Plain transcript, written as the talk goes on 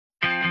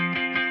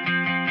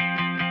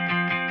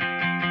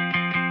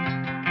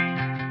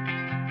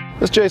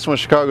This is Jason with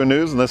Chicago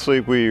News, and this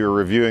week we are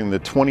reviewing the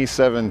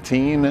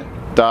 2017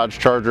 Dodge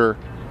Charger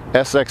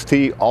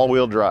SXT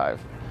all-wheel drive.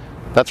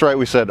 That's right,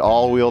 we said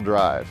all-wheel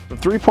drive. The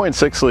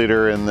 3.6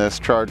 liter in this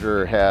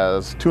Charger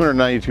has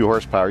 292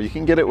 horsepower. You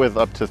can get it with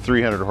up to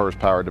 300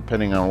 horsepower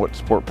depending on what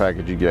sport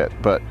package you get,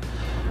 but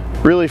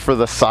really for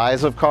the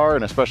size of car,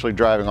 and especially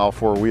driving all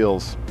four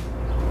wheels,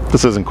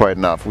 this isn't quite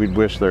enough. We'd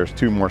wish there's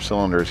two more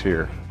cylinders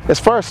here. As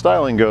far as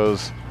styling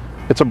goes,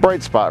 it's a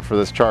bright spot for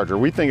this Charger.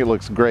 We think it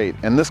looks great,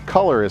 and this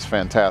color is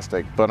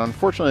fantastic, but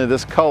unfortunately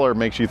this color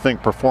makes you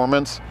think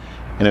performance,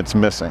 and it's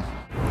missing.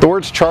 The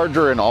words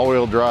Charger and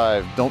all-wheel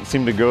drive don't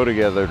seem to go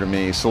together to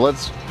me, so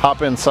let's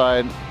hop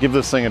inside, give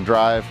this thing a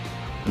drive,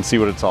 and see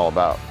what it's all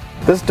about.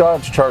 This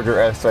Dodge Charger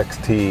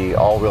SXT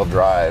all-wheel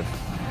drive,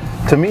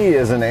 to me,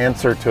 is an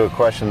answer to a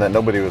question that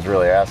nobody was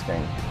really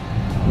asking.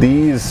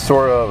 These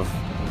sort of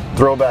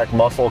throwback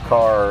muscle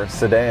car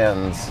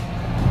sedans,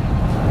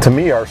 to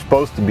me, are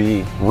supposed to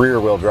be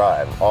rear-wheel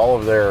drive. All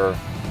of their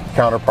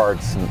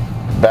counterparts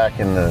back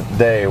in the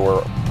day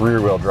were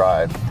rear-wheel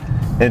drive.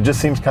 And it just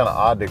seems kind of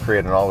odd to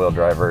create an all-wheel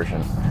drive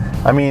version.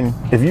 I mean,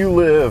 if you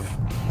live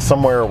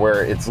somewhere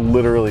where it's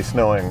literally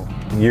snowing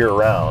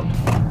year-round,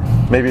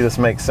 maybe this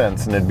makes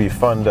sense and it'd be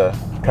fun to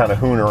kind of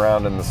hoon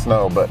around in the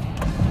snow, but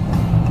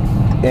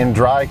in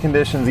dry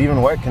conditions,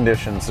 even wet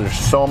conditions, there's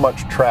so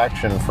much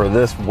traction for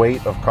this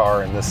weight of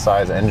car and this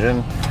size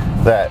engine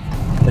that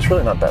it's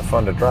really not that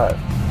fun to drive.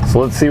 So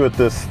let's see what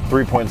this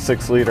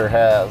 3.6 liter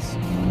has.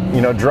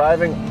 You know,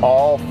 driving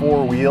all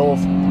four wheels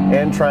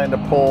and trying to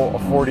pull a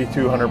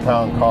 4,200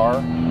 pound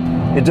car,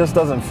 it just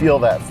doesn't feel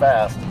that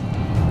fast.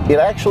 It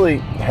actually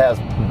has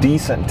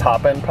decent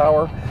top end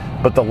power,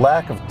 but the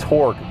lack of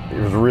torque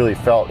is really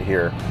felt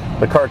here.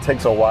 The car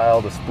takes a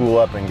while to spool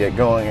up and get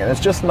going, and it's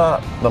just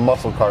not the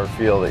muscle car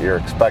feel that you're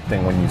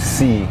expecting when you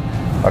see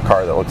a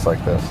car that looks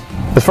like this.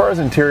 As far as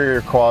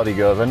interior quality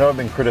goes, I know I've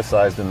been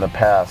criticized in the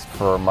past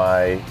for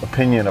my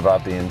opinion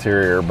about the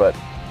interior, but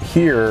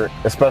here,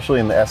 especially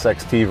in the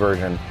SXT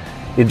version,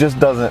 it just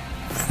doesn't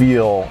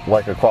feel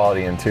like a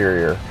quality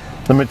interior.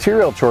 The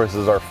material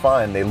choices are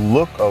fine, they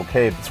look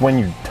okay. It's when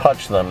you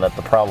touch them that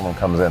the problem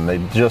comes in. They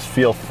just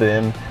feel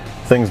thin,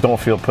 things don't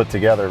feel put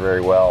together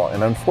very well,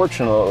 and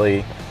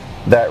unfortunately,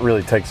 that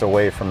really takes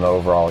away from the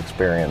overall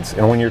experience.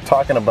 And when you're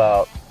talking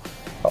about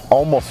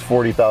almost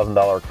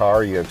 $40,000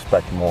 car, you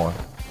expect more.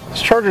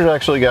 This Charger's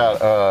actually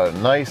got a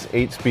nice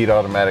 8-speed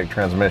automatic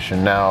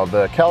transmission. Now,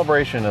 the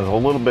calibration is a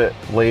little bit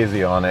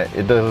lazy on it.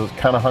 It does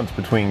kind of hunts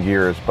between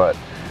gears, but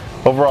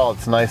overall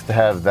it's nice to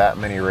have that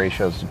many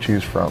ratios to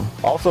choose from.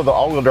 Also, the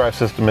all-wheel drive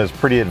system is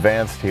pretty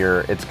advanced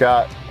here. It's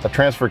got a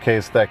transfer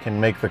case that can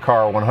make the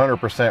car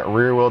 100%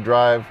 rear-wheel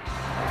drive,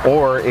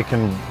 or it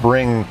can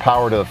bring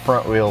power to the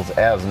front wheels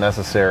as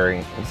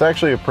necessary. It's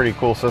actually a pretty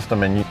cool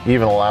system, and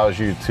even allows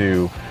you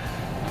to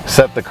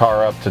set the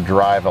car up to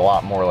drive a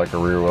lot more like a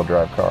rear-wheel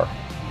drive car.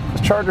 This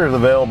Charger is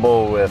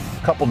available with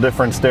a couple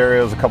different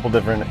stereos, a couple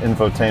different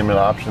infotainment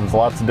options,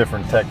 lots of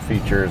different tech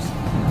features.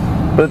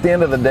 But at the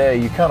end of the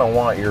day, you kind of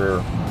want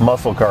your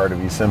muscle car to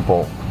be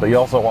simple, but you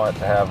also want it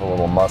to have a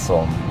little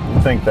muscle. I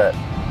think that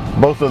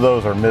both of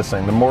those are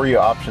missing. The more you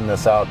option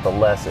this out, the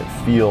less it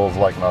feels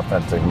like an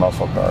authentic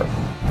muscle car.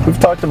 We've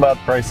talked about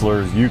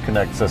Chrysler's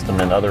Uconnect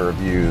system in other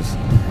reviews,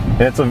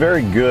 and it's a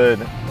very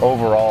good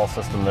overall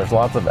system. There's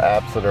lots of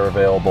apps that are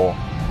available.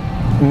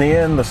 In the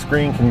end, the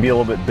screen can be a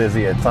little bit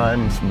busy at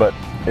times, but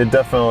it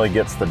definitely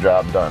gets the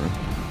job done.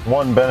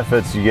 One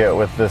benefits you get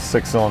with this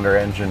 6-cylinder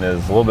engine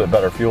is a little bit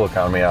better fuel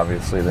economy,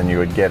 obviously, than you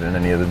would get in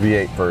any of the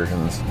V8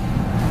 versions.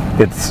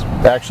 It's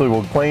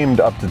actually claimed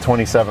up to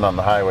 27 on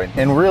the highway.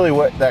 And really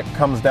what that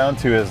comes down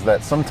to is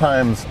that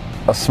sometimes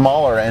a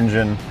smaller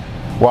engine,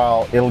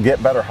 while it'll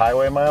get better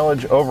highway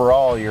mileage,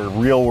 overall your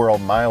real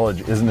world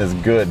mileage isn't as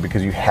good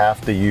because you have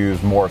to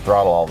use more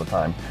throttle all the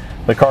time.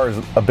 The car is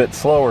a bit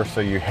slower,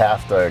 so you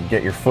have to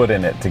get your foot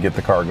in it to get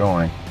the car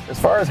going. As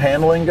far as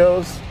handling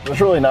goes, there's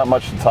really not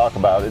much to talk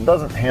about. It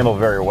doesn't handle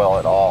very well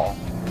at all.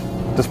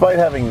 Despite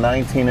having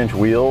 19-inch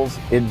wheels,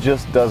 it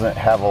just doesn't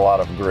have a lot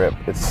of grip.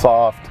 It's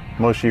soft,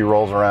 mushy,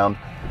 rolls around.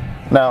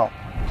 Now,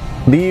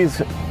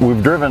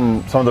 we've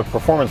driven some of the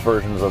performance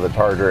versions of the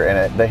Charger,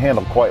 and they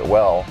handle quite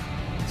well.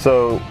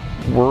 So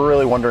we're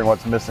really wondering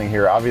what's missing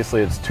here.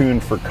 Obviously it's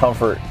tuned for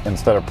comfort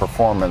instead of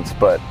performance,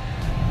 but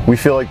we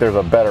feel like there's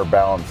a better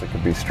balance that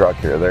could be struck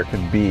here. There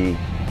could be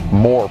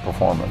more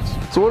performance.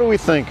 So what do we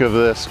think of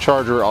this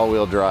Charger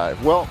all-wheel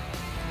drive? Well,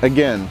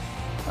 again,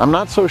 I'm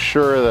not so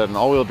sure that an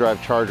all-wheel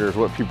drive Charger is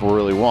what people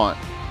really want.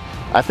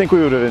 I think we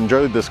would have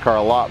enjoyed this car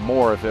a lot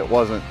more if it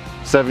wasn't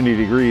 70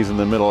 degrees in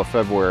the middle of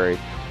February.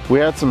 If we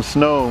had some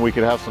snow and we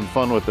could have some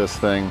fun with this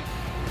thing,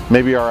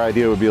 maybe our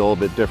idea would be a little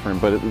bit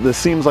different, but this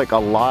seems like a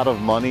lot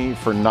of money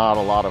for not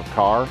a lot of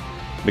car.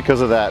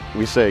 Because of that,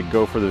 we say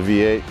go for the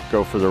V8,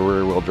 go for the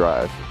rear-wheel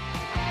drive.